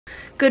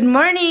Good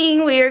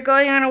morning. We are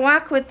going on a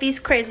walk with these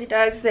crazy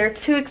dogs. They're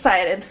too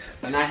excited.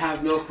 And I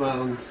have milk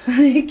bones.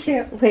 I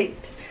can't wait.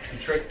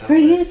 Are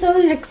you so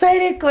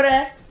excited,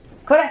 Cora?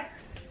 Cora,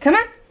 come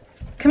on.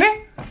 Come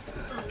here.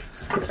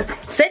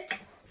 Sit.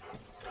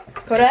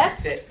 Cora,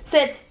 Sit.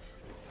 Sit.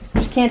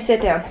 She can't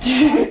sit down.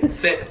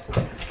 Sit.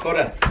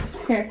 Cora.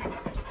 Here.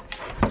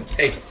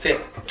 Hey, sit.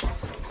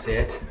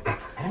 Sit.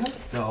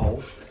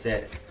 No,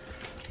 sit.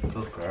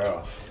 Good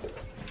girl.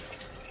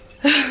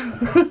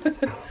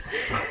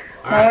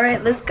 All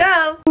right, let's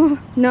go.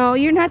 No,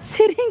 you're not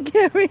sitting,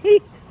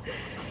 Gary.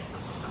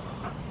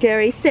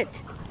 Gary, sit.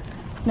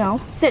 No,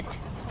 sit.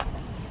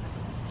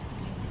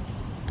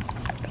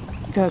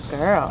 Good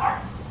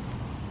girl.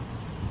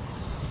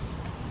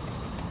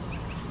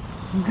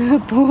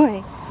 Good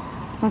boy.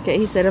 Okay,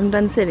 he said I'm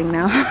done sitting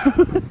now.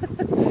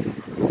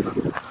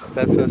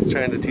 That's us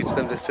trying to teach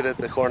them to sit at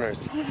the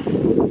corners.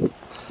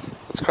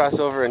 Let's cross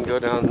over and go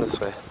down this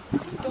way.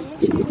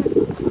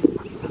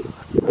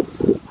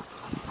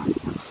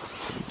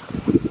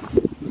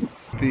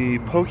 The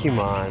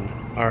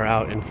Pokemon are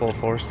out in full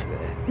force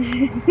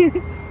today.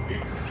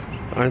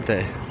 Aren't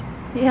they?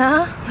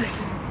 Yeah.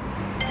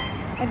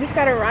 I just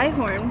got a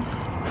Rhyhorn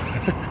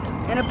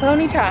and a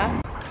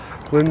Ponyta.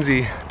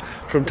 Lindsay,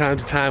 from time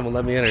to time, will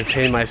let me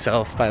entertain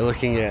myself by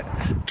looking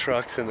at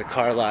trucks in the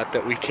car lot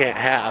that we can't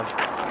have.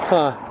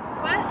 Huh.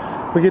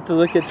 What? We get to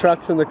look at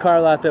trucks in the car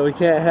lot that we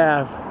can't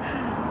have.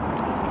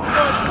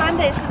 Well, it's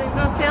Sunday, so there's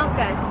no sales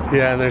guys.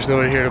 Yeah, and there's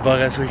nobody here to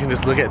bug us. We can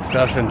just look at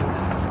stuff and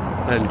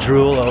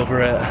drool over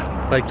it.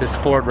 Like this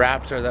Ford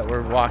Raptor that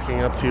we're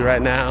walking up to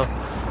right now.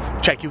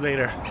 Check you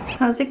later.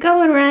 How's it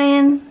going,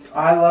 Ryan?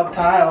 I love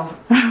tile.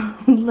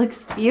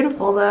 Looks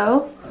beautiful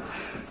though.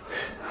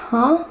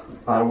 Huh?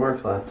 A lot of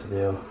work left to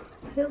do.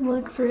 It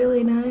looks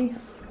really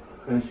nice.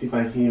 Let's see if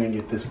I can even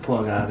get this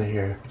plug out of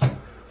here.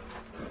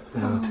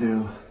 Now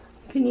too.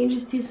 Can you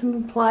just do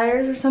some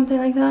pliers or something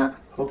like that?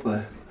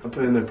 Hopefully. I'll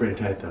put it in there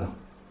pretty tight though.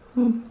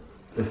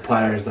 With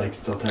pliers like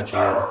still touching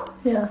it.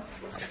 Yeah.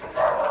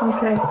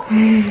 Okay.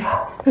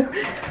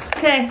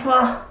 Okay,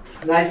 well.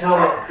 Nice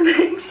helmet.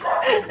 Thanks.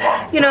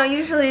 You know,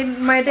 usually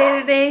my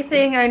day-to-day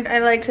thing, I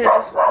like to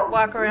just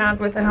walk around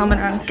with a helmet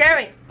on.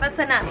 Gary, that's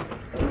enough.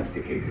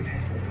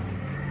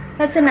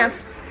 That's enough.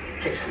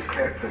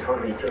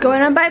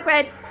 Going on bike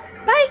ride.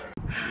 Bye.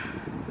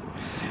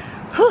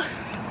 Whew.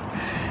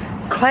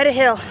 Quite a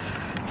hill.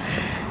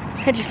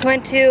 I just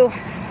went to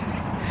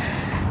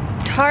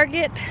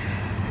Target,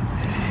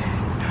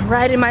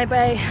 riding my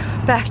bike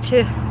back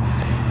to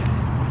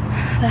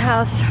the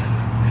house.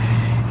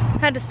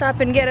 Had to stop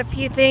and get a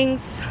few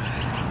things.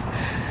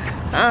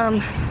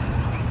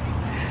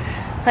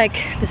 Like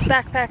this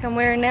backpack I'm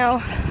wearing now.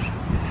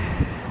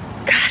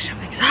 Gosh, I'm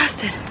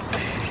exhausted.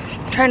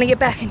 I'm trying to get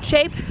back in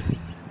shape.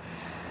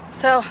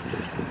 So,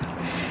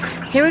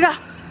 here we go.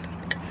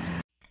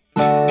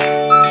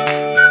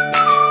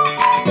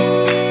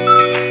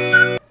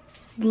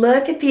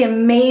 Look at the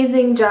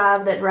amazing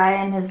job that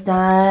Ryan has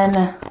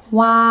done.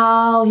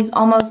 Wow, he's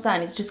almost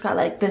done. He's just got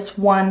like this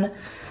one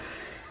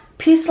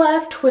piece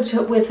left, which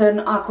with an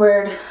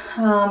awkward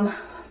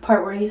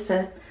part where he used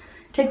to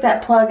take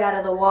that plug out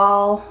of the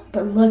wall.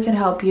 But look at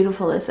how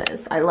beautiful this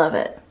is. I love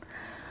it.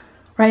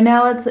 Right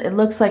now it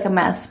looks like a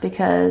mess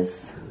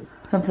because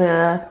of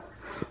the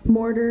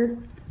mortar.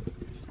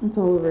 It's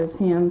all over his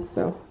hands,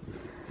 so.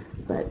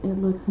 But it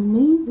looks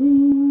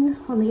amazing.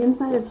 On the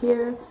inside of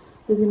here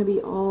is going to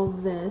be all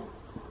this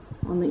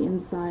on the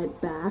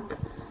inside back,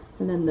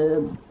 and then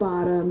the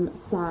bottom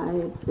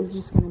sides is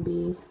just going to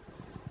be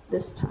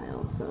this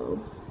tile. So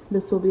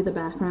this will be the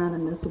background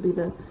and this will be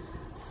the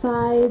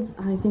sides.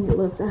 I think it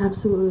looks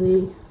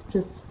absolutely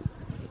just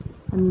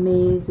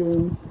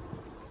amazing.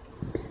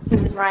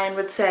 As Ryan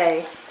would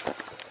say,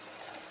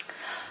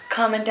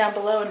 comment down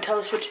below and tell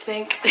us what you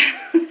think.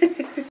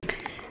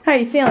 How are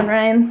you feeling,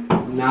 Ryan?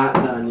 Not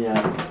done yet.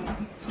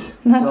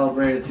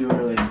 Celebrated too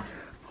early.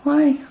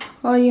 Why?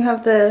 Oh, you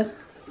have the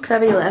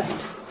cubby left.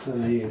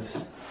 And these.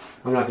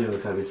 I'm not doing the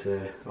cubby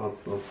today. I'll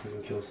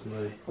freaking kill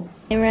somebody.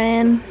 Hey,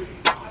 Ryan.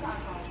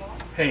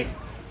 Hey,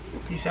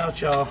 peace out,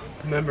 y'all.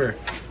 Remember,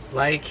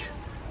 like,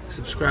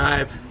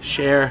 subscribe,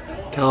 share,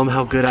 tell them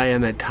how good I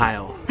am at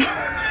tile.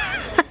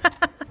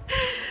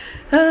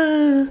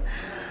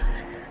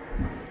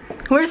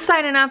 We're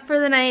signing off for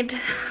the night.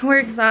 We're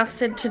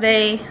exhausted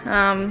today.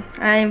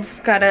 I've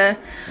got a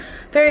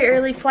very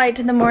early flight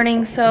in the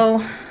morning,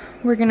 so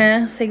we're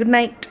gonna say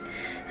goodnight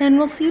and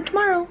we'll see you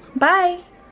tomorrow. Bye.